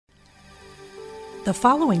The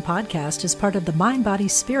following podcast is part of the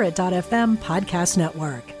MindBodySpirit.fm podcast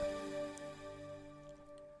network.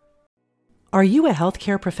 Are you a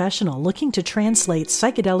healthcare professional looking to translate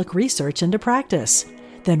psychedelic research into practice?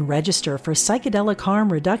 Then register for Psychedelic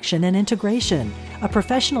Harm Reduction and Integration, a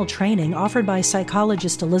professional training offered by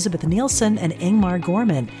psychologist Elizabeth Nielsen and Ingmar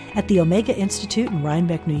Gorman at the Omega Institute in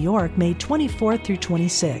Rhinebeck, New York, May 24th through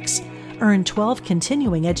 26. Earn 12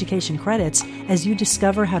 continuing education credits as you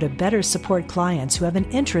discover how to better support clients who have an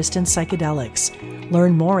interest in psychedelics.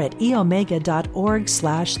 Learn more at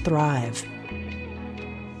eomega.org/thrive.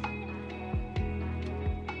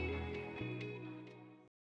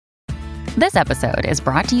 This episode is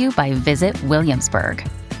brought to you by Visit Williamsburg.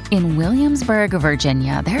 In Williamsburg,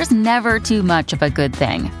 Virginia, there's never too much of a good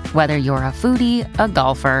thing. Whether you're a foodie, a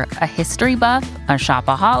golfer, a history buff, a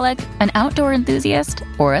shopaholic, an outdoor enthusiast,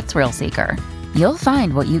 or a thrill seeker, you'll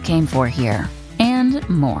find what you came for here and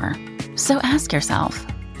more. So ask yourself,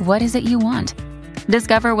 what is it you want?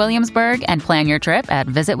 Discover Williamsburg and plan your trip at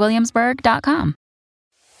visitwilliamsburg.com.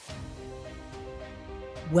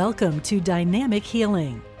 Welcome to Dynamic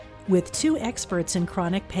Healing, with two experts in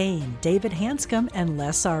chronic pain, David Hanscom and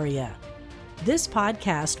Les Aria. This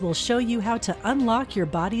podcast will show you how to unlock your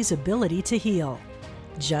body's ability to heal.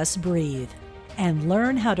 Just breathe and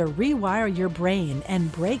learn how to rewire your brain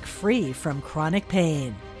and break free from chronic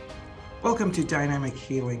pain. Welcome to Dynamic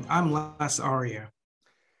Healing. I'm Les Aria.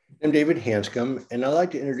 I'm David Hanscom, and I'd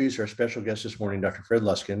like to introduce our special guest this morning, Dr. Fred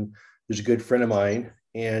Luskin, who's a good friend of mine,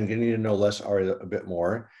 and getting to know Les Aria a bit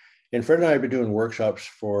more. And Fred and I have been doing workshops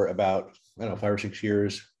for about, 5 or 6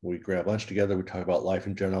 years. We grab lunch together. We talk about life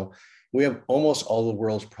in general. We have almost all the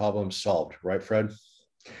world's problems solved, right, Fred?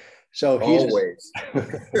 So always.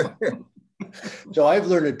 So I've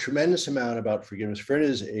learned a tremendous amount about forgiveness. Fred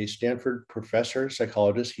is a Stanford professor,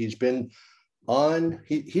 psychologist. He's been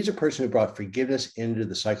he's a person who brought forgiveness into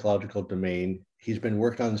the psychological domain. He's been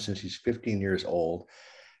working on this since he's 15 years old.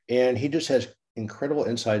 And he just has incredible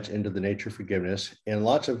insights into the nature of forgiveness and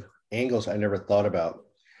lots of angles I never thought about.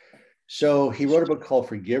 So he wrote a book called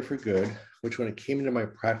Forgive for Good, which when it came into my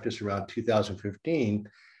practice around 2015,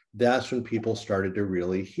 that's when people started to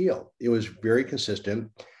really heal. It was very consistent.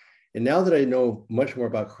 And now that I know much more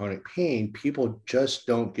about chronic pain, people just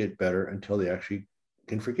don't get better until they actually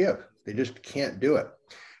can forgive. They just can't do it.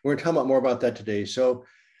 We're going to talk about more about that today. So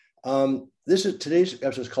today's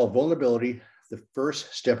episode is called Vulnerability, the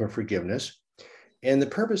First Step of Forgiveness. And the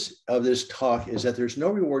purpose of this talk is that there's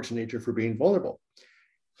no rewards in nature for being vulnerable.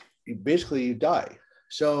 Basically, you die.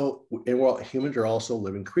 So, humans are also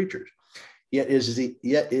living creatures. Yet it is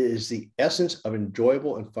the essence of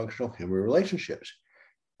enjoyable and functional human relationships.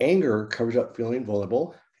 Anger covers up feeling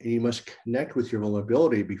vulnerable, and you must connect with your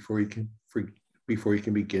vulnerability before you can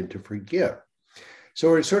begin to forgive.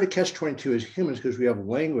 So we're sort of catch-22 as humans because we have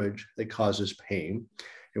language that causes pain.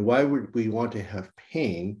 And why would we want to have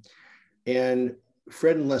pain? And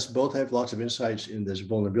Fred and Les both have lots of insights in this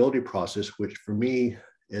vulnerability process, which for me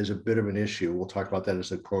is a bit of an issue. We'll talk about that as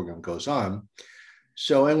the program goes on.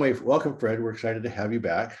 So anyway, welcome, Fred. We're excited to have you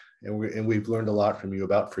back. And we've learned a lot from you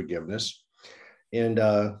about forgiveness. And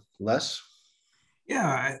Les? Yeah,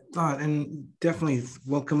 I thought, and definitely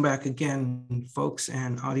welcome back again, folks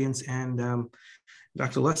and audience. And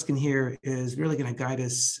Dr. Luskin here is really going to guide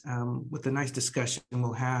us with a nice discussion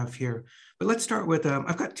we'll have here. But let's start with,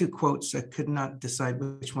 I've got two quotes. I could not decide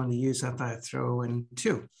which one to use. I thought I'd throw in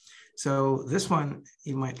two. So this one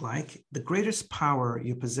you might like. The greatest power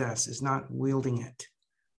you possess is not wielding it.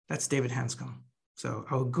 That's David Hanscom. So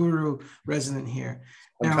our guru resident here.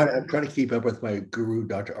 I'm trying to keep up with my guru,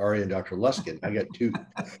 Dr. Aria and Dr. Luskin. I got two.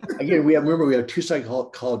 Again, we have two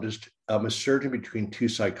psychologists. I'm a surgeon between two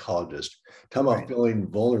psychologists. Talking about feeling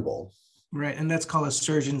vulnerable. Right, and that's called a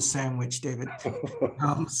surgeon sandwich, David.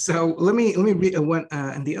 So let me read one.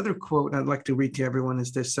 And the other quote I'd like to read to everyone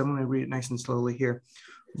is this. I'm going to read it nice and slowly here.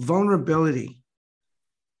 Vulnerability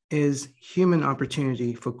is human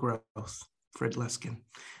opportunity for growth. Fred Luskin.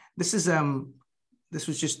 This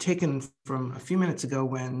was just taken from a few minutes ago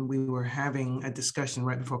when we were having a discussion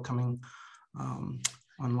right before coming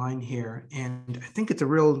online here. And I think it's a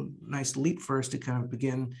real nice leap for us to kind of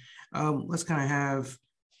begin. Let's kind of have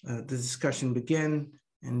the discussion begin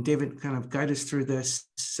and David kind of guide us through this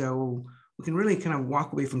so we can really kind of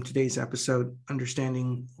walk away from today's episode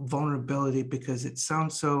understanding vulnerability because it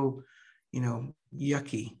sounds so,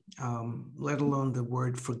 yucky, let alone the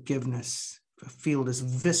word forgiveness. I feel this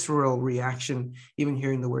visceral reaction, even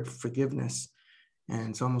hearing the word forgiveness. And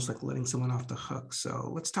it's almost like letting someone off the hook. So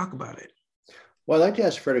let's talk about it. Well, I'd like to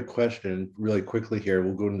ask Fred a question really quickly here.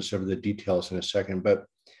 We'll go into some of the details in a second. But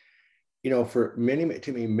for it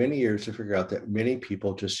took me many years to figure out that many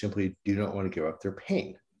people just simply do not want to give up their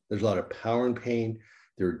pain. There's a lot of power in pain.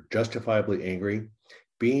 They're justifiably angry.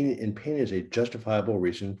 Being in pain is a justifiable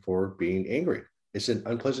reason for being angry. It's an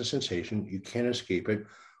unpleasant sensation. You can't escape it.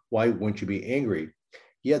 Why wouldn't you be angry?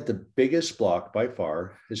 Yet the biggest block by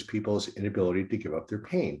far is people's inability to give up their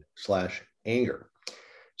pain / anger.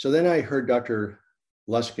 So then I heard Dr.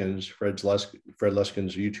 Luskin's, Fred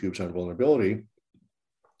Luskin's YouTubes on vulnerability.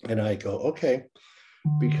 And I go, okay,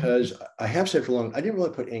 because I have said for long, I didn't really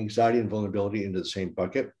put anxiety and vulnerability into the same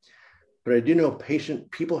bucket, but I do know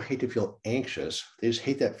people hate to feel anxious. They just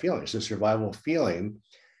hate that feeling. It's a survival feeling.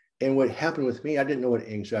 And what happened with me, I didn't know what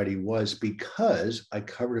anxiety was because I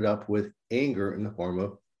covered it up with anger in the form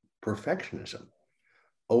of perfectionism.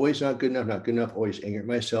 Always not good enough, always angry at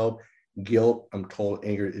myself. Guilt, I'm told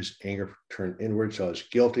anger is anger turned inward. So I was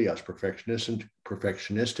guilty, I was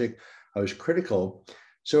perfectionistic, I was critical.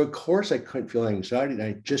 So of course I couldn't feel anxiety and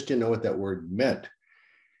I just didn't know what that word meant.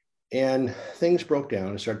 And things broke down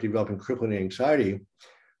and started developing crippling anxiety.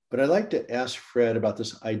 But I'd like to ask Fred about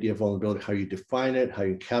this idea of vulnerability, how you define it, how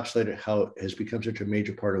you encapsulate it, how it has become such a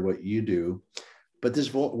major part of what you do. But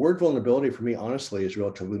this word vulnerability for me, honestly, is a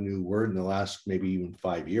relatively new word in the last maybe even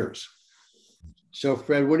 5 years. So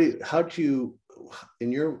Fred, how do you,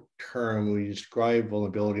 in your term, when you describe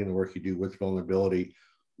vulnerability and the work you do with vulnerability,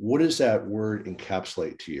 what does that word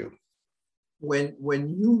encapsulate to you? When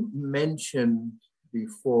you mentioned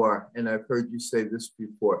before, and I've heard you say this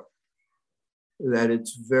before, that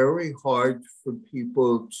it's very hard for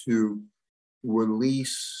people to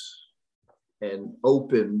release and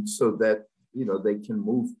open so that they can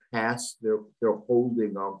move past their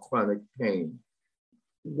holding on chronic pain.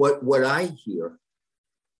 What I hear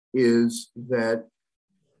is that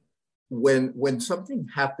when something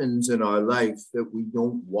happens in our life that we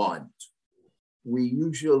don't want, we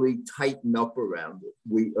usually tighten up around it.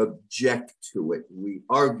 We object to it. We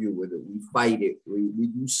argue with it. We fight it. We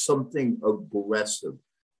do something aggressive.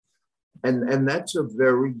 And that's a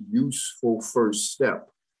very useful first step.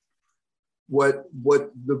 What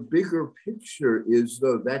the bigger picture is,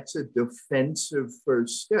 though, that's a defensive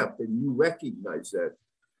first step. And you recognize that,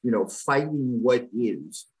 fighting what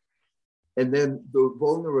is. And then the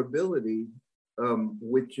vulnerability,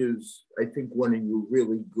 which is, I think, one of your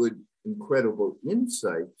really good, incredible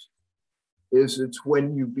insights, is it's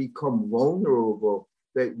when you become vulnerable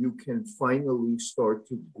that you can finally start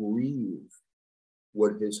to grieve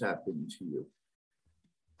what has happened to you.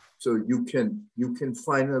 So you can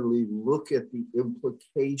finally look at the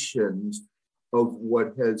implications of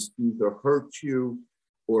what has either hurt you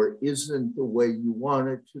or isn't the way you want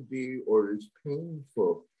it to be or is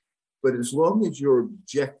painful. But as long as you're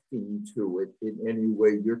objecting to it in any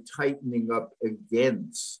way, you're tightening up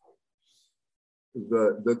against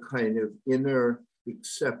the kind of inner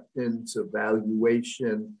acceptance,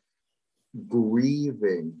 evaluation,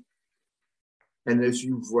 grieving. And as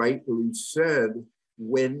you've rightly said,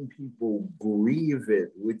 when people grieve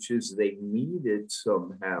it, which is they need it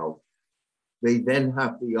somehow, they then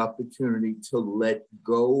have the opportunity to let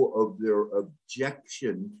go of their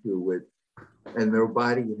objection to it. And their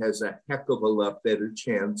body has a heck of a lot better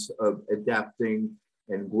chance of adapting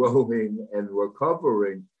and growing and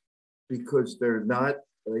recovering because they're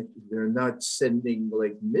not sending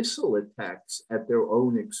like missile attacks at their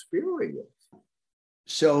own experience.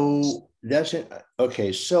 So that's it.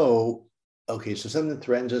 Okay, so something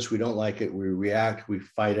threatens us, we don't like it, we react, we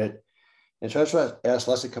fight it. And so that's why I asked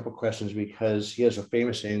Les a couple of questions, because he has a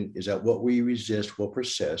famous saying, is that what we resist will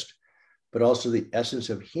persist, but also the essence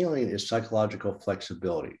of healing is psychological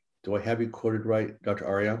flexibility. Do I have you quoted right, Dr.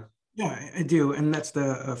 Arya? Yeah, I do. And that's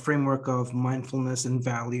the framework of mindfulness and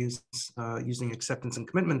values using acceptance and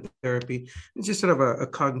commitment therapy. It's just sort of a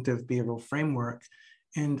cognitive behavioral framework.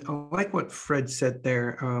 And I like what Fred said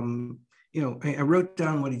there. I wrote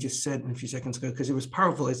down what he just said a few seconds ago because it was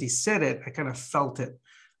powerful. As he said it, I kind of felt it.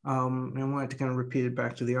 And I wanted to kind of repeat it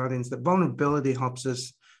back to the audience, that vulnerability helps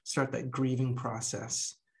us start that grieving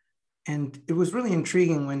process. And it was really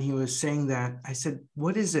intriguing when he was saying that. I said,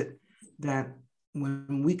 what is it that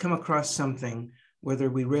when we come across something, whether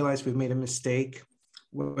we realize we've made a mistake,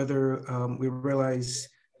 whether we realize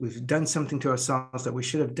we've done something to ourselves that we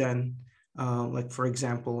should have done, like, for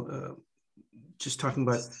example, just talking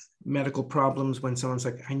about medical problems, when someone's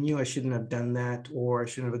like, I knew I shouldn't have done that, or I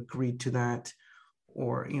shouldn't have agreed to that,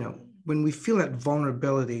 or, when we feel that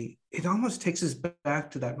vulnerability, it almost takes us back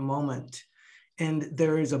to that moment. And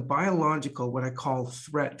there is a biological, what I call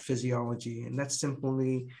threat physiology. And that's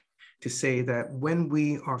simply to say that when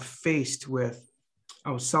we are faced with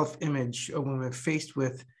our self-image, or when we're faced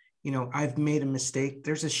with I've made a mistake.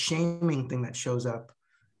 There's a shaming thing that shows up.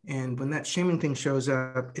 And when that shaming thing shows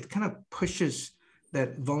up, it kind of pushes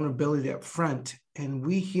that vulnerability up front. And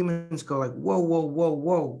we humans go like, whoa, whoa, whoa,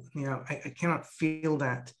 whoa. I cannot feel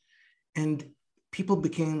that. And people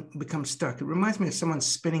become stuck. It reminds me of someone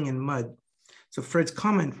spinning in mud. So Fred's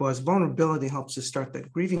comment was vulnerability helps us start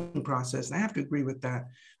that grieving process. And I have to agree with that,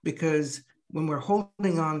 because when we're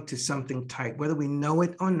holding on to something tight, whether we know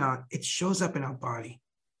it or not, it shows up in our body,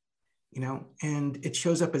 and it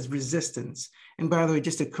shows up as resistance. And by the way,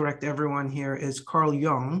 just to correct everyone here, is Carl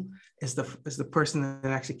Jung is the person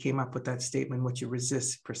that actually came up with that statement: what you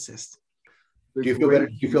resist persists. Do you feel better?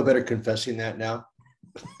 Do you feel better confessing that now?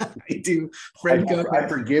 I do. Fred, I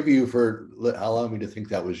forgive you for allowing me to think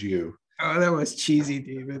that was you. Oh, that was cheesy,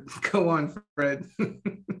 David. Go on, Fred.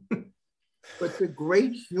 But the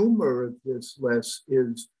great humor of this, Les,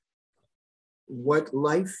 is what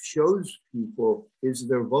life shows people is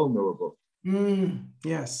they're vulnerable.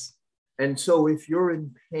 Yes. And so if you're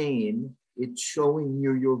in pain, it's showing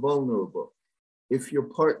you you're vulnerable. If your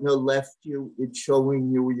partner left you, it's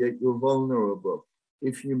showing you that you're vulnerable.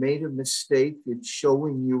 If you made a mistake, it's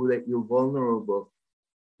showing you that you're vulnerable.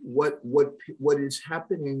 What is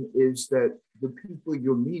happening is that the people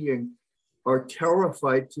you're meeting are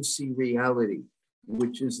terrified to see reality,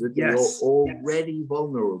 which is that they're already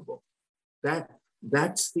vulnerable.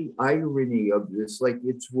 That's the irony of this. Like,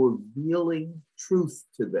 it's revealing truth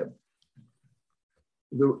to them.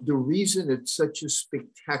 The reason it's such a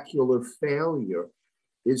spectacular failure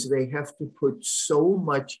is they have to put so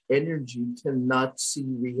much energy to not see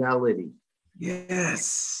reality.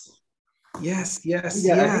 Yes. Yeah,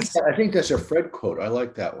 I think that's a Fred quote. I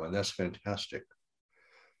like that one. That's fantastic.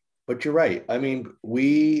 But you're right. I mean,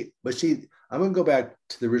 but see, I'm going to go back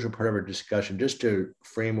to the original part of our discussion just to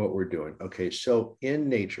frame what we're doing. Okay, so in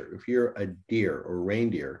nature, if you're a deer or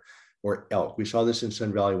reindeer or elk, we saw this in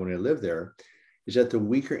Sun Valley when I lived there, is that the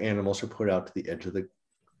weaker animals are put out to the edge of the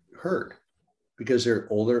herd because they're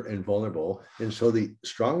older and vulnerable. And so the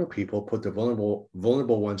stronger people put the vulnerable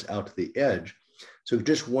ones out to the edge. So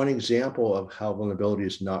just one example of how vulnerability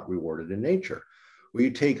is not rewarded in nature, where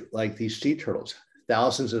you take like these sea turtles,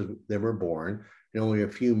 thousands of them are born and only a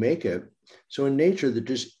few make it. So in nature, there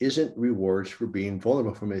just isn't rewards for being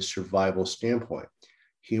vulnerable from a survival standpoint.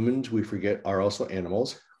 Humans, we forget, are also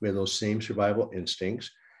animals. We have those same survival instincts,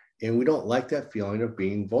 and we don't like that feeling of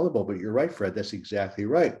being vulnerable. But you're right, Fred, that's exactly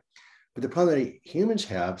right. But the problem that humans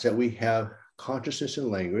have is that we have consciousness and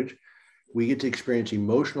language. We get to experience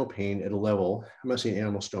emotional pain at a level. I'm not saying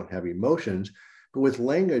animals don't have emotions, but with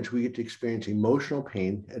language, we get to experience emotional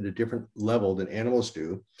pain at a different level than animals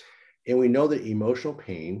do. And we know that emotional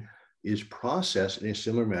pain is processed in a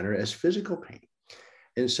similar manner as physical pain.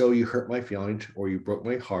 And so you hurt my feelings or you broke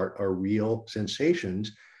my heart are real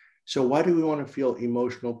sensations. So why do we want to feel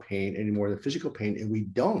emotional pain any more than physical pain? And we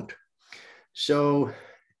don't. So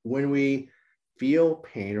when we feel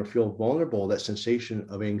pain or feel vulnerable, that sensation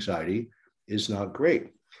of anxiety is not great.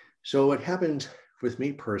 So what happens with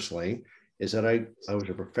me personally is that I was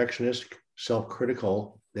a perfectionist,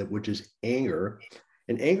 self-critical, which is anger.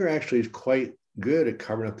 And anger actually is quite good at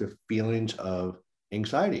covering up the feelings of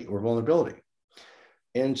anxiety or vulnerability.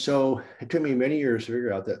 And so it took me many years to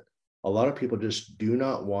figure out that a lot of people just do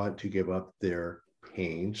not want to give up their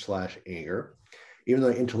pain/anger. Even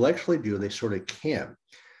though they intellectually do, they sort of can.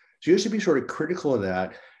 So I used to be sort of critical of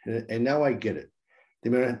that. And now I get it. They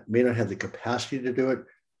may not have the capacity to do it.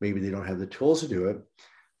 Maybe they don't have the tools to do it.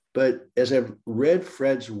 But as I've read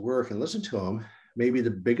Fred's work and listened to him, maybe the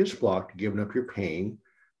biggest block to giving up your pain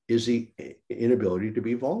is the inability to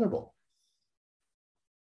be vulnerable.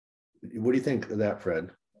 What do you think of that, Fred?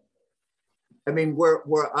 I mean,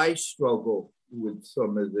 where I struggle with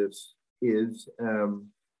some of this is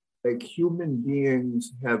like human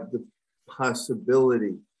beings have the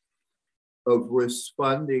possibility of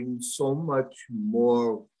responding so much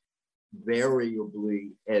more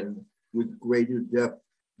variably and with greater depth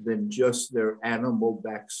than just their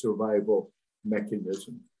animal-back survival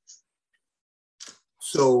mechanism.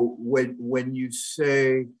 So when you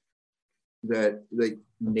say that like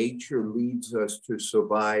nature leads us to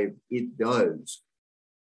survive, it does,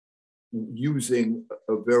 using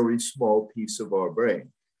a very small piece of our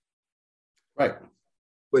brain. Right.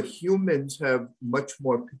 But humans have much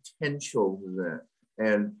more potential than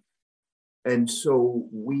that. And so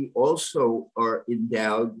we also are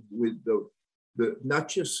endowed with the not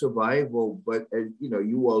just survival, but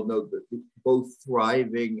you all know that both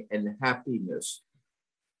thriving and happiness.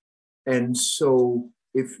 And so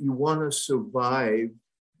if you want to survive,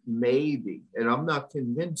 maybe, and I'm not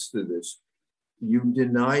convinced of this, you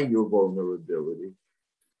deny your vulnerability.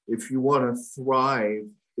 if you want to thrive,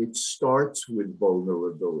 it starts with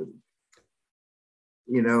vulnerability.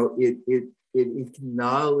 You know, it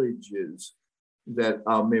acknowledges that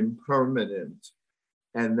I'm impermanent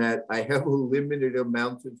and that I have a limited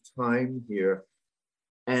amount of time here.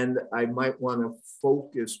 And I might want to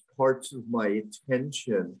focus parts of my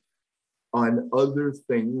attention on other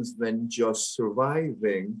things than just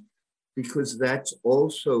surviving, because that's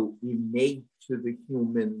also innate to the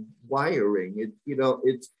human wiring.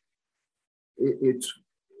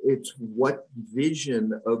 It's what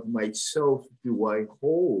vision of myself do I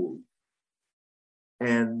hold?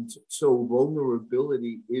 And so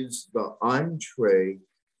vulnerability is the entree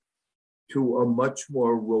to a much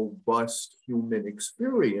more robust human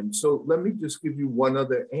experience. So let me just give you one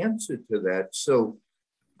other answer to that. So,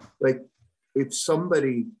 like, if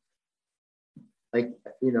somebody, like,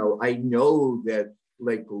 you know, I know that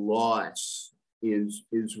like loss is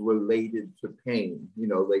related to pain, you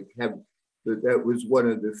know, like that was one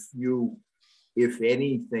of the few, if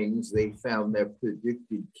any, things they found that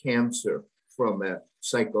predicted cancer from a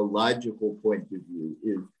psychological point of view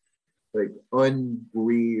is like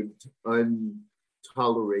ungrieved,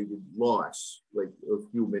 untolerated loss, like of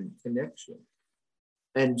human connection.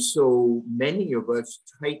 And so many of us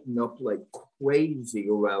tighten up like crazy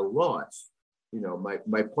around loss. You know,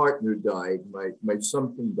 my partner died, my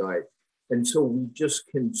something died. And so we just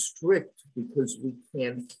constrict because we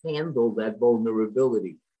can't handle that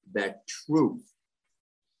vulnerability, that truth.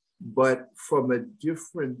 But from a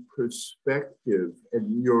different perspective,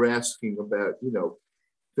 and you're asking about, you know,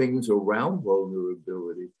 things around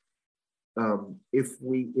vulnerability, if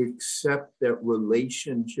we accept that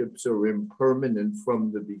relationships are impermanent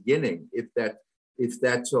from the beginning, if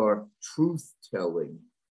that's our truth telling,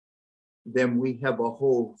 then we have a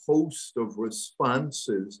whole host of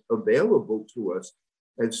responses available to us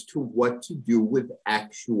as to what to do with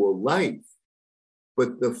actual life.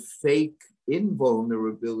 But the fake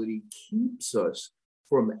invulnerability keeps us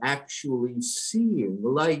from actually seeing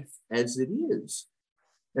life as it is.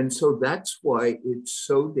 And so that's why it's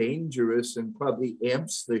so dangerous and probably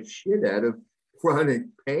amps the shit out of chronic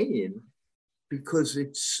pain, because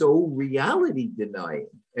it's so reality denying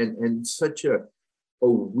and such a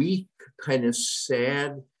weak, kind of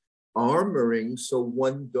sad armoring, so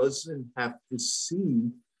one doesn't have to see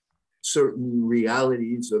certain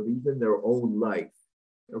realities of even their own life.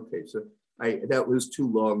 Okay, so that was too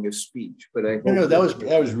long a speech, but I hope no, that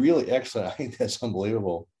was really excellent. I think that's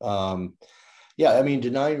unbelievable. Yeah, I mean,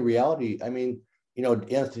 denying reality. I mean, you know,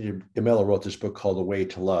 Anthony DeMello wrote this book called The Way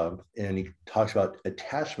to Love, and he talks about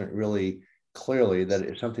attachment really clearly, that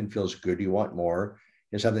if something feels good, you want more.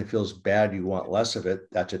 If something feels bad, you want less of it.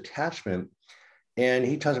 That's attachment. And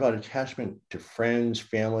he talks about attachment to friends,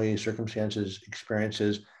 family, circumstances,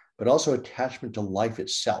 experiences, but also attachment to life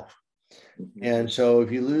itself. Mm-hmm. And so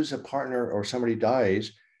if you lose a partner or somebody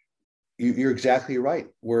dies, you're exactly right.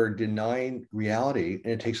 We're denying reality,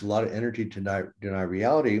 and it takes a lot of energy to deny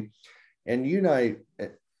reality. And you and I,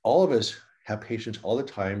 all of us have patients all the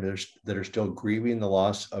time that are still grieving the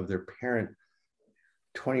loss of their parent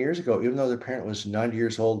 20 years ago, even though their parent was 90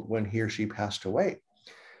 years old when he or she passed away.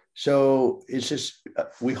 So it's just,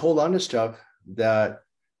 we hold on to stuff that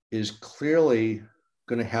is clearly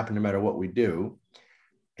going to happen no matter what we do.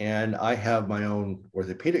 And I have my own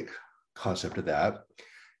orthopedic concept of that.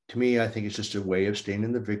 To me, I think it's just a way of staying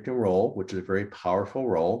in the victim role, which is a very powerful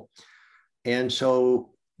role. And so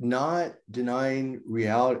not denying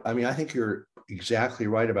reality. I mean, I think you're exactly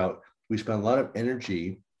right about, we spend a lot of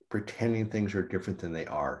energy pretending things are different than they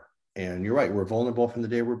are. And you're right, we're vulnerable from the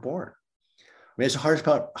day we're born. I mean, it's the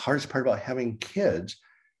hardest part about having kids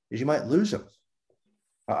is you might lose them.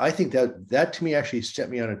 I think that to me actually set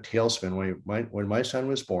me on a tailspin. When my son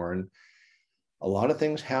was born, a lot of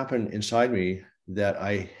things happened inside me that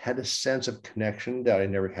I had a sense of connection that I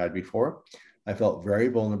never had before. I felt very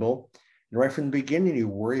vulnerable. And right from the beginning, you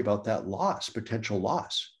worry about that loss, potential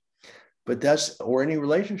loss. But or any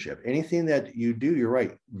relationship, anything that you do, you're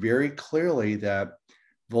right, very clearly that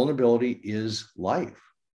vulnerability is life.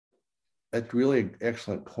 That's really an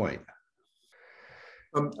excellent point.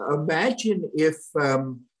 Imagine if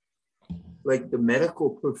like the medical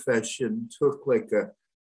profession took like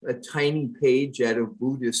a tiny page out of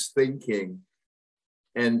Buddhist thinking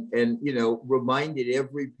and you know, reminded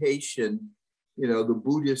every patient, you know, the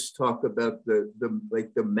Buddhists talk about the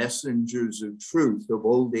messengers of truth, of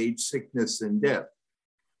old age, sickness, and death.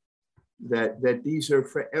 That these are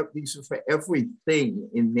for everything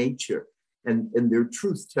in nature, and they're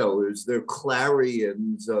truth tellers, they're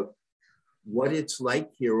clarions of what it's like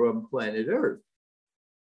here on planet Earth.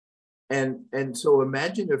 And so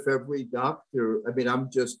imagine if every doctor, I mean, I'm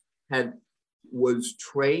just was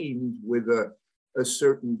trained with a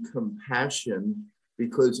certain compassion,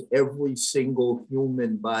 because every single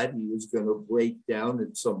human body is going to break down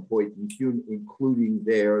at some point, including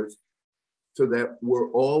theirs, so that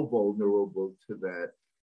we're all vulnerable to that.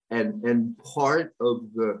 And part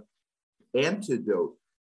of the antidote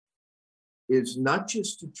is not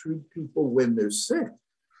just to treat people when they're sick,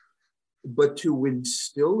 but to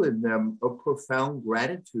instill in them a profound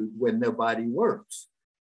gratitude when their body works.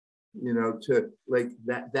 You know, to like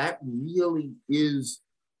that really is,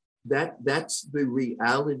 that's the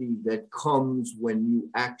reality that comes when you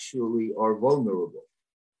actually are vulnerable.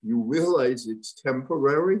 You realize it's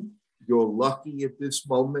temporary. You're lucky at this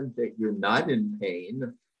moment that you're not in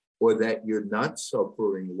pain or that you're not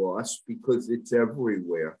suffering loss, because it's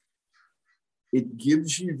everywhere. It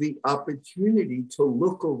gives you the opportunity to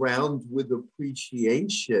look around with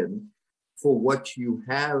appreciation for what you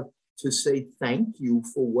have, to say thank you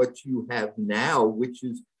for what you have now, which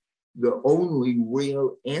is the only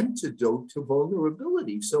real antidote to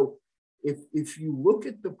vulnerability. So if you look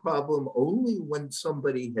at the problem only when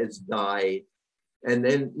somebody has died, and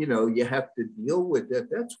then, you know, you have to deal with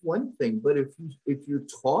it, that's one thing. But if you're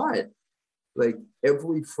taught, like,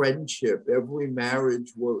 every friendship, every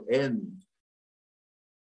marriage will end,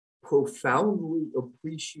 profoundly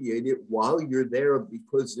appreciate it while you're there,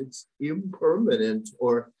 because it's impermanent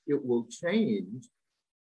or it will change.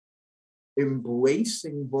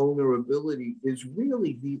 Embracing vulnerability is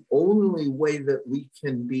really the only way that we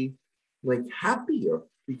can be, like, happier,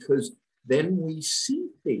 because then we see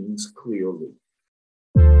things clearly.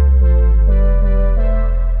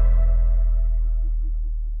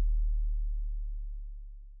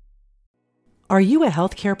 Are you a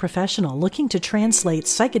healthcare professional looking to translate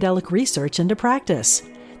psychedelic research into practice?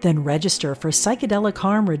 Then register for Psychedelic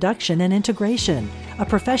Harm Reduction and Integration, a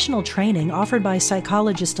professional training offered by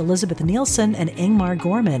psychologist Elizabeth Nielsen and Ingmar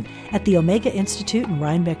Gorman at the Omega Institute in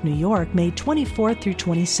Rhinebeck, New York, May 24th through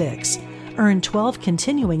 26. Earn 12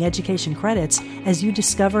 continuing education credits as you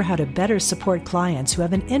discover how to better support clients who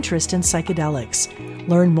have an interest in psychedelics.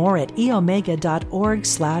 Learn more at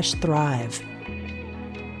eomega.org/thrive.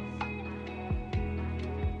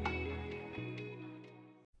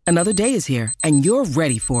 Another day is here, and you're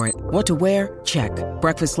ready for it. What to wear? Check.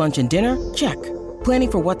 Breakfast, lunch, and dinner? Check.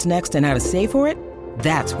 Planning for what's next and how to save for it?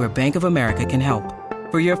 That's where Bank of America can help.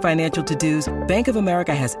 For your financial to-dos, Bank of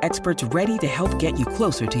America has experts ready to help get you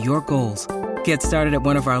closer to your goals. Get started at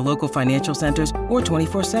one of our local financial centers or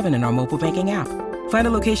 24/7 in our mobile banking app. Find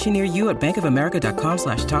a location near you at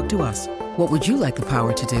bankofamerica.com/talktous. What would you like the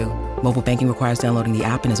power to do? Mobile banking requires downloading the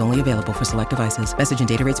app and is only available for select devices. Message and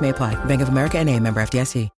data rates may apply. Bank of America NA, member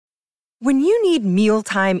FDIC. When you need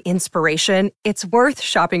mealtime inspiration, it's worth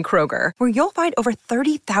shopping Kroger, where you'll find over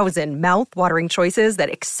 30,000 mouth-watering choices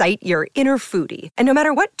that excite your inner foodie. And no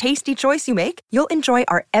matter what tasty choice you make, you'll enjoy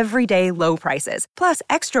our everyday low prices, plus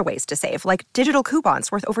extra ways to save, like digital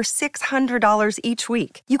coupons worth over $600 each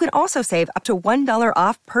week. You can also save up to $1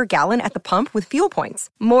 off per gallon at the pump with fuel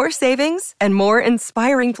points. More savings and more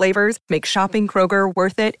inspiring flavors make shopping Kroger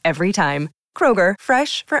worth it every time. Kroger,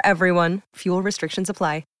 fresh for everyone. Fuel restrictions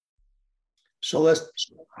apply. So I'd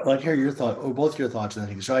like to hear your thought, or both your thoughts on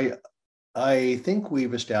things. So I think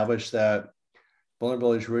we've established that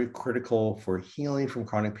vulnerability is really critical for healing from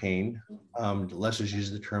chronic pain. Les has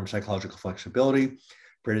used the term psychological flexibility.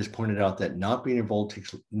 Fred has pointed out that not being vulnerable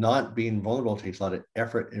takes a lot of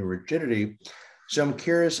effort and rigidity. So I'm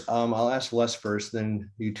curious, I'll ask Les first,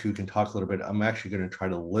 then you two can talk a little bit. I'm actually going to try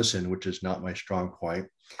to listen, which is not my strong point.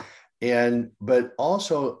 But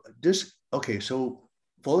also so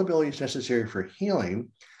vulnerability is necessary for healing.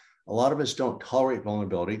 A lot of us don't tolerate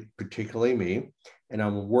vulnerability, particularly me, and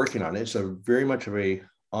I'm working on it. So very much of a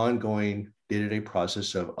ongoing day-to-day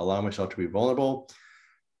process of allowing myself to be vulnerable.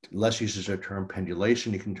 Les uses the term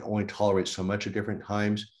pendulation. You can only tolerate so much at different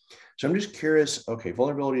times. So I'm just curious,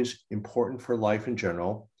 vulnerability is important for life in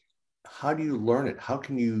general. How do you learn it? How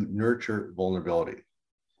can you nurture vulnerability?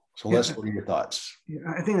 So Les, what are your thoughts? Yeah,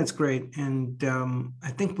 I think that's great. And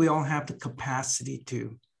I think we all have the capacity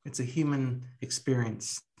to. It's a human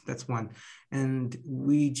experience. That's one. And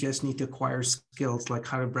we just need to acquire skills like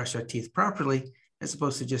how to brush our teeth properly, as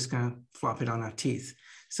opposed to just kind of flop it on our teeth.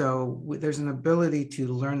 So there's an ability to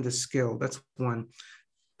learn the skill. That's one.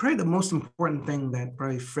 Probably the most important thing that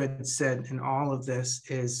probably Fred said in all of this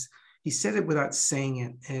is, he said it without saying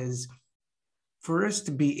it, is for us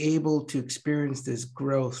to be able to experience this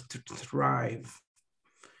growth, to thrive,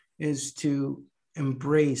 is to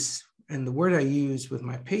embrace, and the word I use with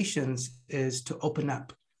my patients is to open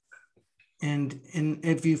up. And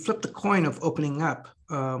if you flip the coin of opening up,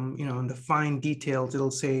 in the fine details,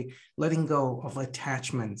 it'll say letting go of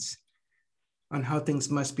attachments on how things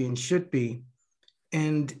must be and should be,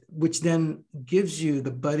 and which then gives you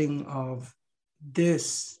the budding of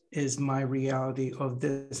this is my reality, or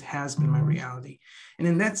this has been my reality. And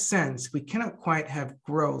in that sense, we cannot quite have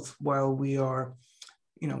growth while we are,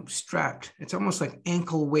 strapped. It's almost like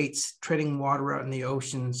ankle weights treading water out in the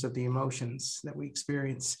oceans of the emotions that we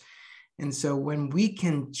experience. And so when we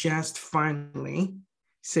can just finally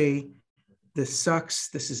say, this sucks,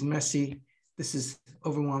 this is messy, this is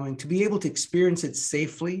overwhelming, to be able to experience it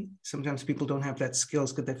safely. Sometimes people don't have that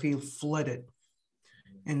skills because they feel flooded.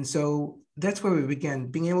 And so that's where we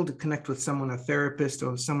begin, being able to connect with someone, a therapist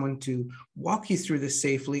or someone, to walk you through this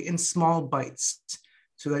safely in small bites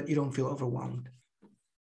so that you don't feel overwhelmed.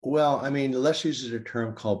 Well, I mean, Les uses a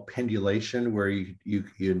term called pendulation, where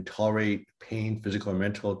you tolerate pain, physical or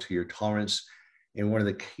mental, to your tolerance. And one of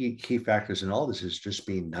the key factors in all this is just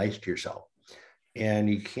being nice to yourself. And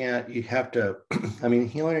you have to, I mean,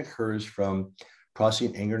 healing occurs from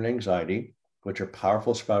processing anger and anxiety, which are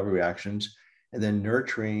powerful survival reactions, and then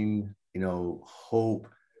nurturing, hope,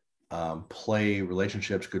 play,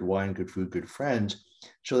 relationships, good wine, good food, good friends.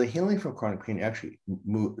 So the healing from chronic pain actually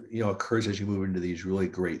occurs as you move into these really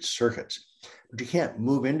great circuits. But you can't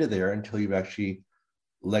move into there until you've actually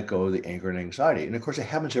let go of the anger and anxiety. And of course, it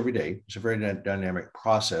happens every day. It's a very dynamic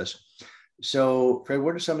process. So, Fred,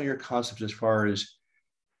 what are some of your concepts as far as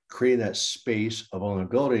creating that space of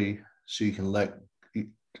vulnerability you got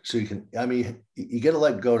to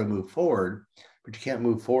let go to move forward, but you can't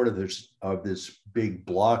move forward of this big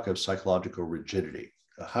block of psychological rigidity.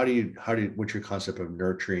 What's your concept of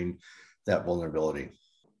nurturing that vulnerability?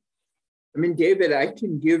 I mean, David, I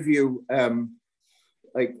can give you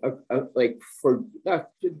for not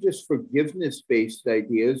just forgiveness-based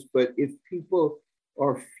ideas, but if people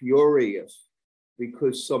are furious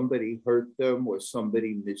because somebody hurt them or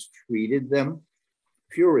somebody mistreated them,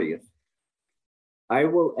 furious, I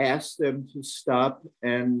will ask them to stop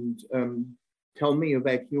and tell me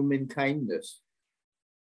about human kindness.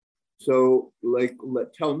 So,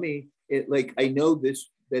 tell me, I know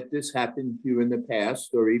that this happened to you in the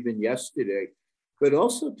past or even yesterday, but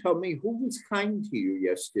also tell me who was kind to you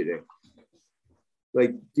yesterday.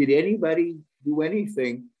 Did anybody do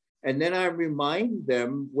anything? And then I remind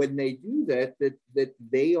them when they do that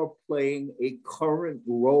they are playing a current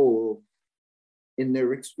role in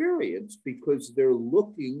their experience, because they're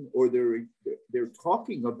looking or they're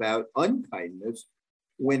talking about unkindness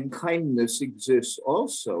when kindness exists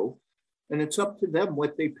also. And it's up to them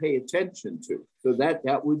what they pay attention to. So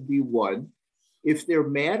that would be one. If they're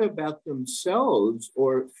mad about themselves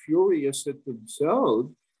or furious at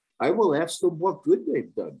themselves, I will ask them what good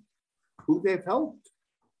they've done, who they've helped,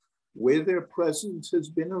 where their presence has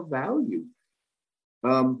been of value.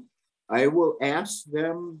 I will ask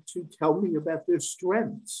them to tell me about their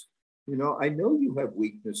strengths. I know you have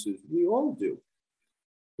weaknesses. We all do.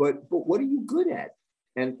 But what are you good at?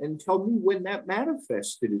 And tell me when that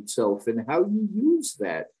manifested itself and how you use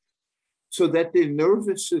that, so that the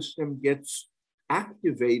nervous system gets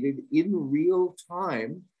activated in real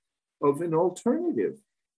time of an alternative.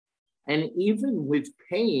 And even with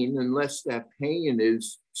pain, unless that pain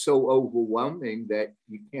is so overwhelming that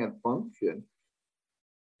you can't function,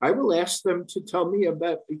 I will ask them to tell me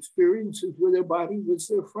about experiences where their body was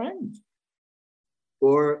their friend,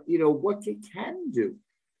 or what it can do.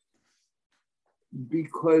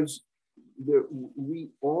 Because we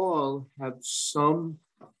all have some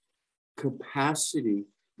capacity,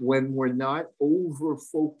 when we're not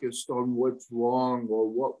over-focused on what's wrong or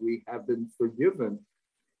what we have been forgiven,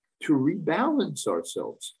 to rebalance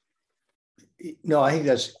ourselves. No, I think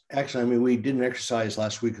that's actually, we did an exercise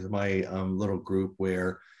last week with my little group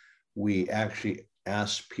where we actually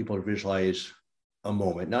asked people to visualize a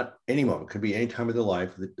moment, not any moment, could be any time of their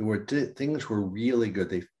life, where things were really good,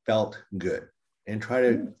 they felt good, and try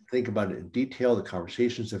to think about it in detail, the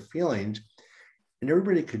conversations, the feelings. And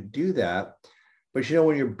everybody could do that. But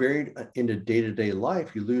when you're buried into day-to-day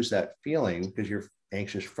life, you lose that feeling because you're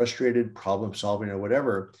anxious, frustrated, problem solving, or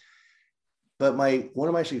whatever. But one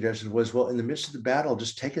of my suggestions was, well, in the midst of the battle,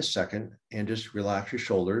 just take a second and just relax your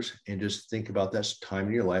shoulders and just think about that time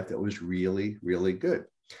in your life that was really, really good.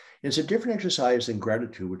 And it's a different exercise than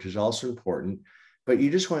gratitude, which is also important, but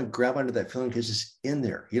you just want to grab onto that feeling because it's in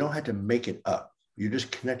there. You don't have to make it up. You're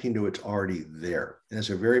just connecting to what's already there. And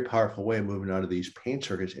it's a very powerful way of moving out of these pain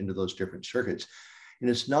circuits into those different circuits. And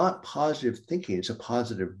it's not positive thinking, it's a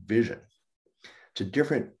positive vision. It's a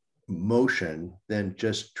different motion than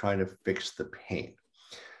just trying to fix the pain.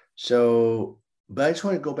 So But I just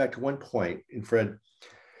want to go back to one point, and Fred,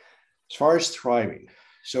 as far as thriving.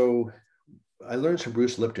 So I learned from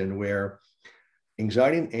Bruce Lipton where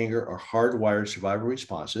anxiety and anger are hardwired survival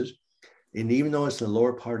responses. And even though it's in the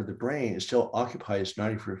lower part of the brain, it still occupies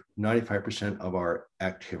 95% of our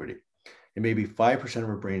activity. And maybe 5% of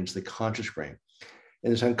our brain is the conscious brain.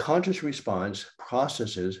 And this unconscious response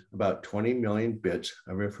processes about 20 million bits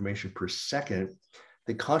of information per second.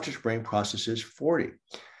 The conscious brain processes 40.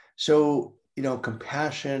 So,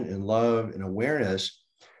 compassion and love and awareness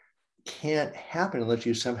can't happen unless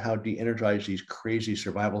you somehow de-energize these crazy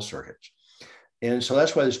survival circuits. And so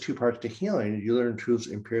that's why there's two parts to healing. You learn tools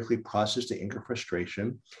to empirically process the anger,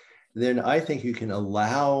 frustration. Then I think you can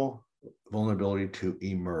allow vulnerability to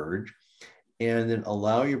emerge and then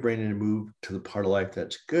allow your brain to move to the part of life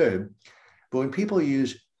that's good. But when people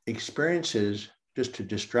use experiences just to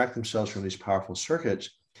distract themselves from these powerful circuits,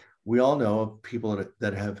 we all know of people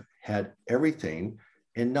that have had everything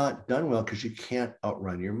and not done well because you can't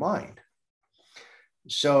outrun your mind.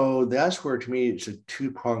 So that's where, to me, it's a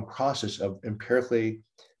two-pronged process of empirically,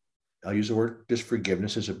 I'll use the word, just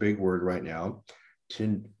forgiveness is a big word right now,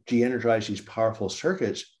 to de-energize these powerful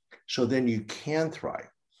circuits so then you can thrive.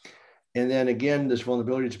 And then again, this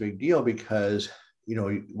vulnerability is a big deal because,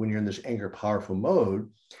 when you're in this anger powerful mode,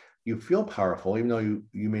 you feel powerful, even though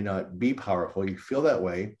you may not be powerful, you feel that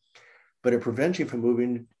way, but it prevents you from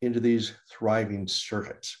moving into these thriving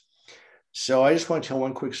circuits. So I just want to tell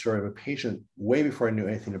one quick story of a patient way before I knew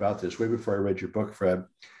anything about this, way before I read your book, Fred.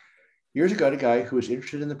 Years ago, I had a guy who was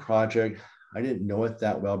interested in the project. I didn't know it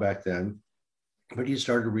that well back then, but he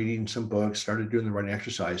started reading some books, started doing the running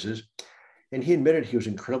exercises, and he admitted he was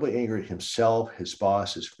incredibly angry at himself, his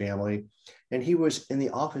boss, his family, and he was in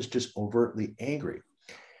the office just overtly angry.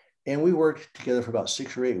 And we worked together for about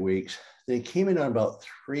 6 or 8 weeks. Then he came in on about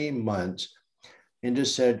 3 months and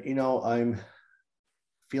just said, I'm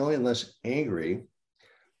feeling less angry,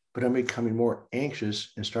 but I'm becoming more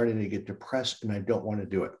anxious and starting to get depressed, and I don't want to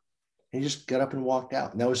do it. And he just got up and walked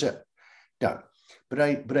out, and that was it, done. But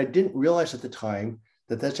I didn't realize at the time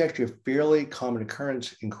that that's actually a fairly common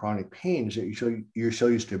occurrence in chronic pains. That you're so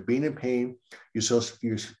used to being in pain, you're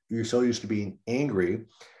so used to being angry,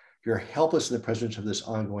 you're helpless in the presence of this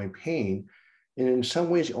ongoing pain. And in some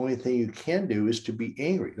ways, the only thing you can do is to be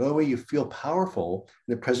angry. The only way you feel powerful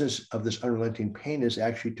in the presence of this unrelenting pain is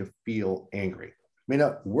actually to feel angry. It may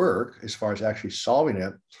not work as far as actually solving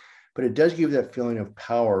it, but it does give you that feeling of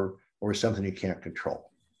power over something you can't control.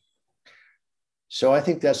 So I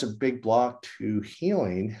think that's a big block to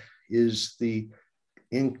healing, is the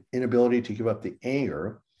inability to give up the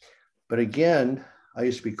anger. But again, I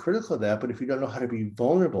used to be critical of that, but if you don't know how to be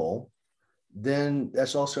vulnerable, then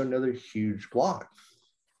that's also another huge block.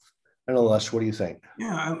 I don't know, Les, what do you think?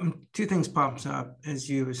 Yeah, two things popped up as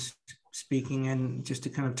you was speaking, and just to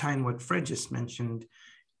kind of tie in what Fred just mentioned,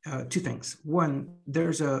 two things. One,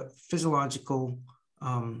 there's a physiological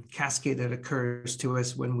cascade that occurs to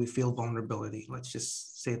us when we feel vulnerability. Let's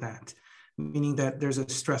just say that, meaning that there's a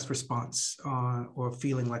stress response or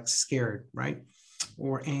feeling like scared, right?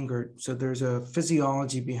 Or angered. So there's a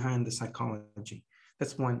physiology behind the psychology.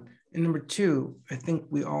 That's one. And number two, I think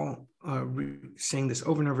we all are saying this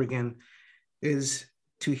over and over again, is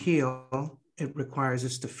to heal, it requires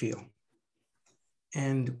us to feel.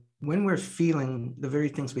 And when we're feeling the very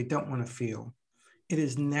things we don't want to feel, it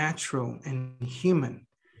is natural and human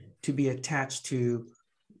to be attached to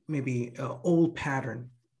maybe an old pattern.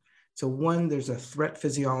 So one, there's a threat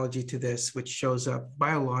physiology to this, which shows up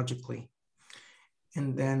biologically,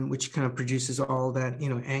 and then which kind of produces all that,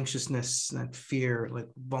 anxiousness, that fear, like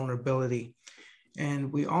vulnerability.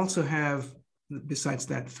 And we also have, besides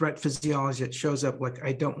that threat physiology that shows up like,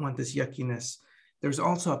 I don't want this yuckiness, there's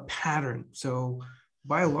also a pattern. So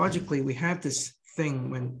biologically, we have this thing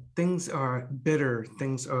when things are bitter,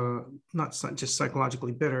 things are not just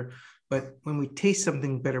psychologically bitter, but when we taste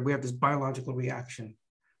something bitter, we have this biological reaction,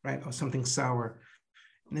 right? Or something sour.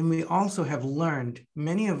 And then we also have learned,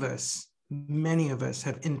 many of us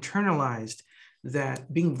have internalized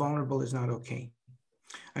that being vulnerable is not okay.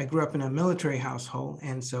 I grew up in a military household,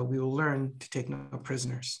 and so we will learn to take no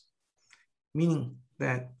prisoners, meaning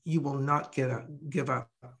that you will not give up.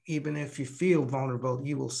 Even if you feel vulnerable,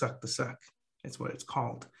 you will suck the suck. That's what it's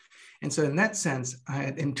called. And so in that sense, I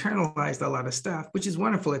had internalized a lot of stuff, which is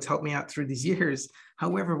wonderful. It's helped me out through these years.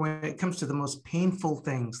 However, when it comes to the most painful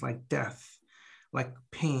things like death, like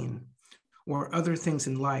pain, or other things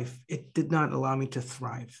in life, it did not allow me to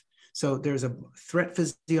thrive. So there's a threat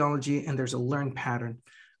physiology and there's a learned pattern,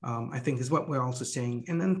 I think is what we're also saying.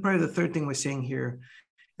 And then probably the third thing we're saying here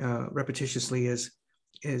repetitiously is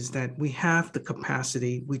is that we have the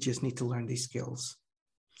capacity. We just need to learn these skills.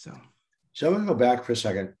 So I'm going to go back for a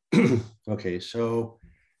second. Okay, so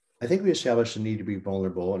I think we established the need to be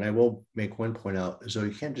vulnerable. And I will make one point out, so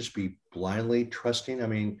you can't just be blindly trusting. I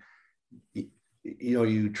mean,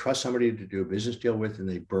 you trust somebody to do a business deal with and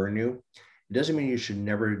they burn you. It doesn't mean you should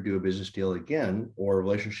never do a business deal again, or a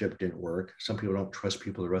relationship didn't work. Some people don't trust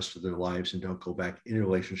people the rest of their lives and don't go back into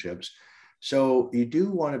relationships. So you do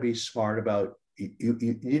want to be smart about, you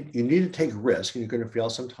need to take risk, and you're going to fail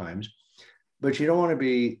sometimes, but you want to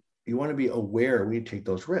be aware when you take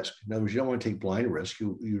those risks. In other words, you don't want to take blind risk.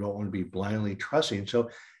 You don't want to be blindly trusting. So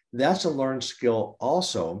that's a learned skill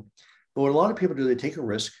also. But what a lot of people do, they take a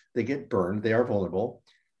risk, they get burned, they are vulnerable,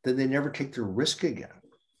 then they never take the risk again.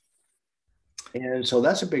 And so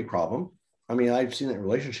that's a big problem. I mean, I've seen it in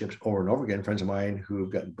relationships over and over again, friends of mine who have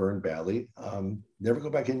gotten burned badly, never go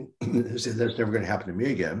back in, say that's never going to happen to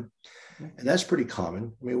me again. And that's pretty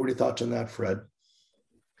common. I mean, what are your thoughts on that, Fred?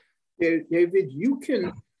 David, you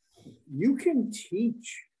can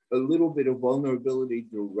teach a little bit of vulnerability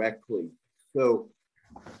directly. So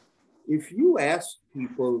if you ask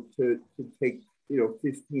people to take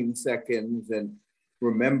 15 seconds and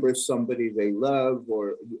remember somebody they love,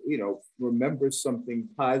 or remember something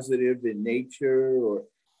positive in nature, or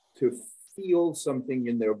to feel something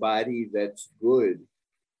in their body that's good,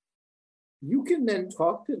 you can then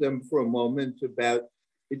talk to them for a moment about,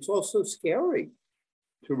 it's also scary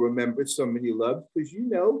to remember somebody you love, because you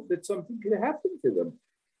know that something could happen to them.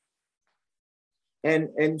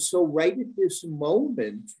 And so right at this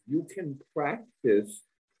moment, you can practice,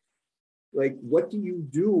 like, what do you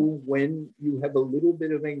do when you have a little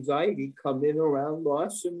bit of anxiety come in around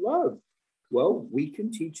loss and love? Well, we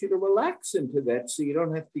can teach you to relax into that so you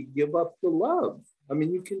don't have to give up the love. I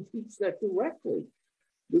mean, you can teach that directly.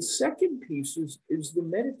 The second piece is the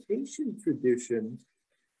meditation traditions,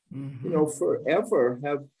 forever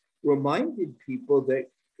have reminded people that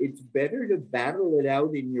it's better to battle it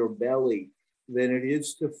out in your belly than it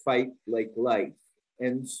is to fight like life.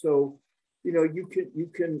 And so, you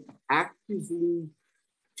can actively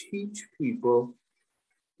teach people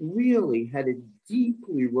really how to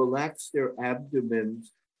deeply relax their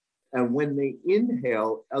abdomens. And when they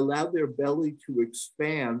inhale, allow their belly to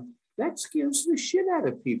expand. That scares the shit out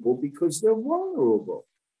of people because they're vulnerable.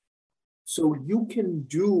 So you can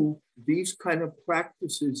do these kind of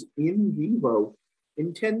practices in vivo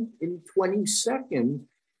in 20 seconds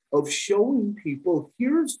of showing people,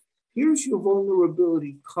 here's your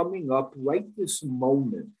vulnerability coming up right this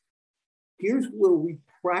moment. Here's where we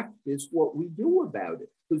practice what we do about it,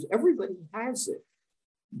 because everybody has it.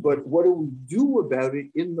 But what do we do about it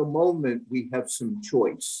in the moment? We have some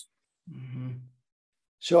choice. Mm-hmm.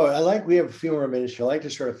 So we have a few more minutes here. I like to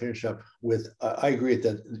sort of finish up with, I agree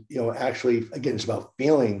that, actually, again, it's about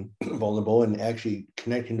feeling vulnerable, and actually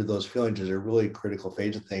connecting to those feelings is a really critical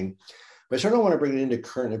phase of thing. But I sort of want to bring it into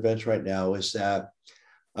current events right now, is that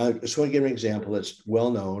I just want to give an example that's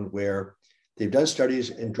well known, where they've done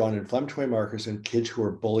studies and drawn inflammatory markers in kids who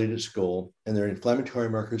are bullied at school, and their inflammatory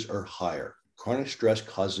markers are higher. Chronic stress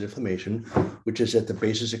causes inflammation, which is at the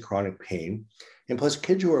basis of chronic pain. And plus,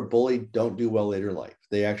 kids who are bullied don't do well later in life.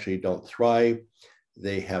 They actually don't thrive.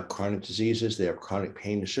 They have chronic diseases. They have chronic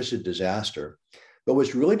pain. It's just a disaster. But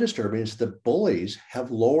what's really disturbing is the bullies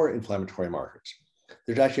have lower inflammatory markers.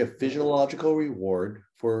 There's actually a physiological reward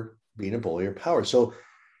for being a bully or power. So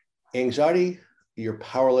anxiety, you're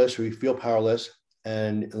powerless, or you feel powerless.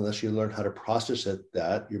 And unless you learn how to process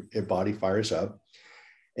that, your body fires up.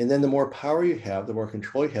 And then the more power you have, the more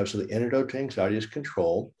control you have. So the antidote to anxiety is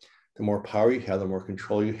control. The more power you have, the more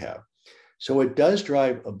control you have. So what does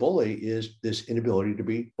drive a bully is this inability to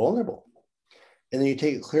be vulnerable. And then you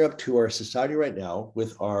take it clear up to our society right now,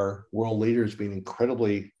 with our world leaders being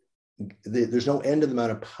incredibly, there's no end to the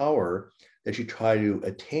amount of power that you try to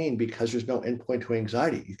attain, because there's no endpoint to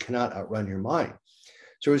anxiety. You cannot outrun your mind.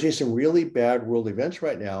 So we're seeing some really bad world events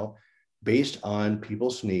right now based on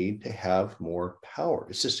people's need to have more power.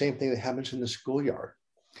 It's the same thing that happens in the schoolyard.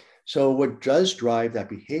 So what does drive that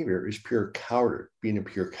behavior is pure coward, being a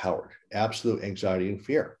pure coward, absolute anxiety and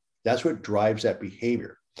fear. That's what drives that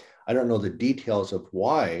behavior. I don't know the details of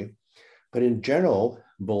why, but in general,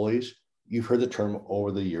 bullies, you've heard the term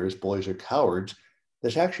over the years, bullies are cowards.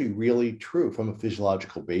 That's actually really true from a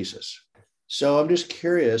physiological basis. So I'm just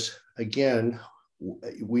curious, again,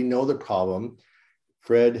 we know the problem.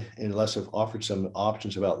 Fred and Les have offered some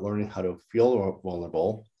options about learning how to feel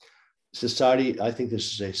vulnerable. Society, I think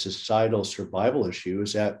this is a societal survival issue,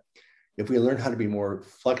 is that if we learn how to be more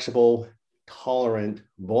flexible, tolerant,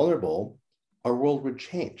 vulnerable, our world would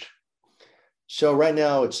change. So right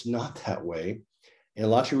now it's not that way. and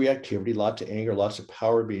lots of reactivity, lots of anger, lots of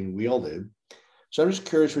power being wielded. So I'm just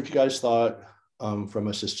curious what you guys thought from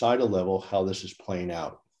a societal level, how this is playing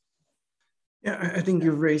out. Yeah, I think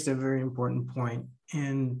you've raised a very important point.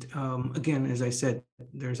 And again, as I said,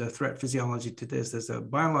 there's a threat physiology to this. There's a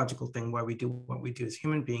biological thing why we do what we do as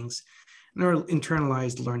human beings, and our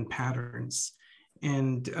internalized learned patterns.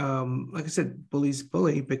 And like I said, bullies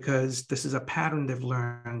bully because this is a pattern they've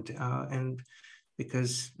learned. And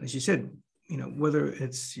because, as you said, whether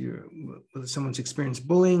someone's experienced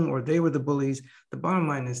bullying or they were the bullies, the bottom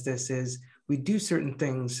line is we do certain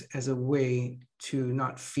things as a way to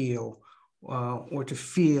not feel or to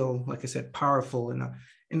feel, like I said, powerful.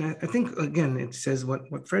 And I think, again, it says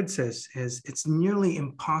what Fred says is it's nearly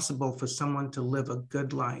impossible for someone to live a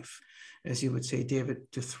good life, as you would say,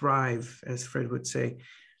 David, to thrive, as Fred would say,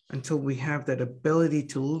 until we have that ability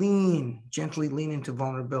to gently lean into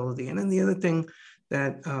vulnerability. And then the other thing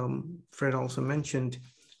that Fred also mentioned,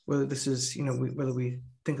 whether this is, whether we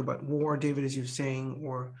think about war, David, as you're saying,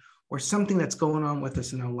 or something that's going on with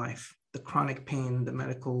us in our life, the chronic pain, the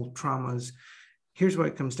medical traumas, here's what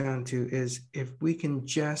it comes down to is if we can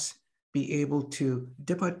just be able to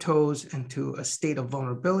dip our toes into a state of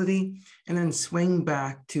vulnerability and then swing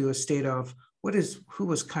back to a state of who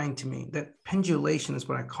was kind to me. That pendulation is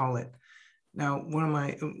what I call it. Now, one of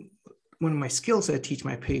my skills I teach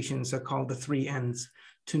my patients are called the 3 N's.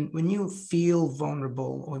 When you feel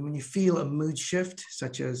vulnerable or when you feel a mood shift,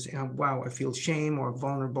 such as, wow, I feel shame or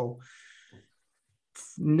vulnerable,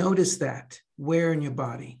 notice that where in your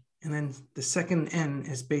body. And then the second N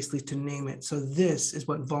is basically to name it. So this is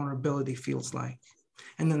what vulnerability feels like.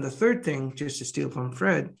 And then the third thing, just to steal from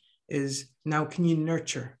Fred, is now can you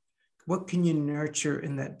nurture? What can you nurture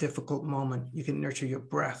in that difficult moment? You can nurture your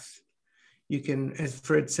breath. You can, as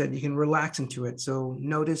Fred said, you can relax into it. So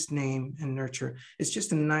notice, name, and nurture. It's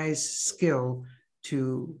just a nice skill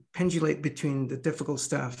to pendulate between the difficult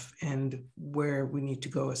stuff and where we need to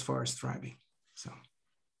go as far as thriving. So,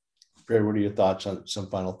 Fred, what are your thoughts on some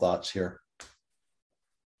final thoughts here?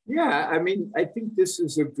 Yeah, I mean, I think this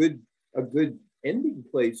is a good ending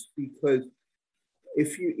place, because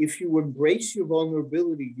if you embrace your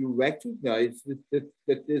vulnerability, you recognize that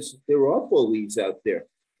there are bullies out there,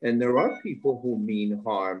 and there are people who mean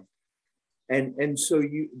harm, and so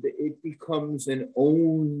it becomes an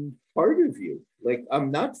own part of you. Like, I'm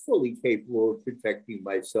not fully capable of protecting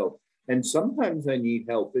myself, and sometimes I need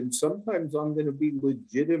help, and sometimes I'm going to be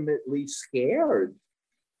legitimately scared.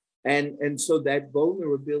 And so that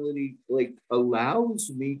vulnerability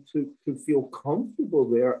allows me to feel comfortable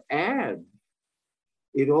there. And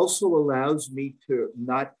it also allows me to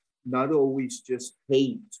not always just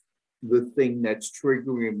hate the thing that's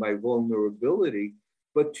triggering my vulnerability,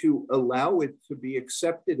 but to allow it to be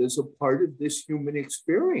accepted as a part of this human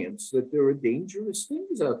experience, that there are dangerous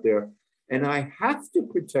things out there. And I have to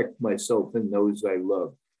protect myself and those I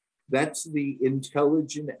love. That's the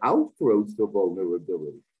intelligent outgrowth of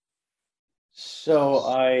vulnerability. So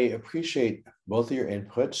I appreciate both of your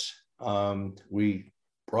inputs. We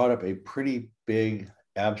brought up a pretty big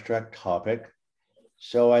abstract topic.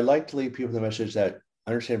 So I like to leave people the message that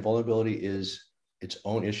understand vulnerability is its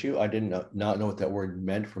own issue. I did not know what that word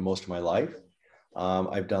meant for most of my life.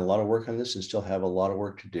 I've done a lot of work on this and still have a lot of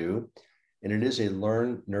work to do. And it is a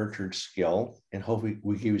learned, nurtured skill, and hopefully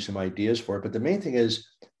we give you some ideas for it. But the main thing is,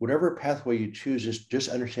 whatever pathway you choose, just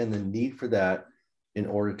understand the need for that in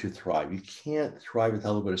order to thrive. You can't thrive without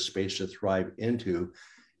a little bit of space to thrive into,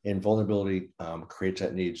 and vulnerability creates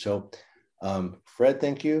that need. So Fred,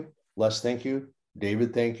 thank you. Les, thank you.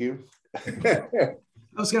 David, thank you.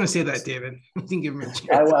 I was going to say that, David. You didn't give me a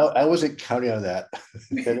chance. I wasn't counting on that.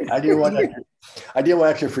 I didn't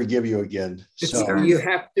want to forgive you again. So you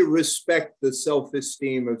have to respect the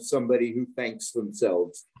self-esteem of somebody who thanks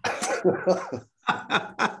themselves.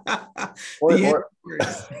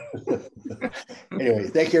 Anyway,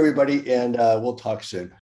 thank you, everybody, and we'll talk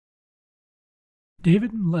soon.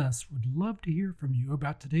 David and Les would love to hear from you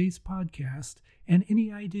about today's podcast and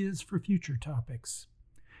any ideas for future topics.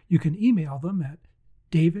 You can email them at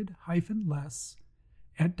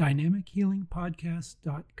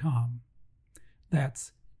david-les@dynamichealingpodcast.com.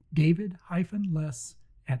 That's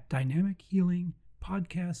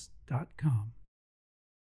david-les@dynamichealingpodcast.com.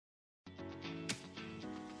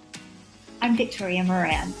 I'm Victoria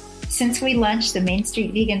Moran. Since we launched the Main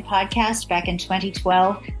Street Vegan podcast back in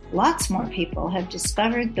 2012, lots more people have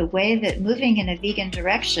discovered the way that moving in a vegan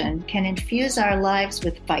direction can infuse our lives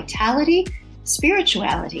with vitality,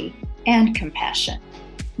 spirituality, and compassion.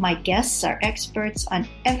 My guests are experts on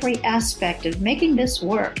every aspect of making this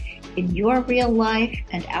work in your real life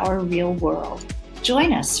and our real world.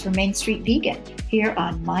 Join us for Main Street Vegan here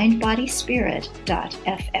on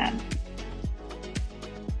mindbodyspirit.fm.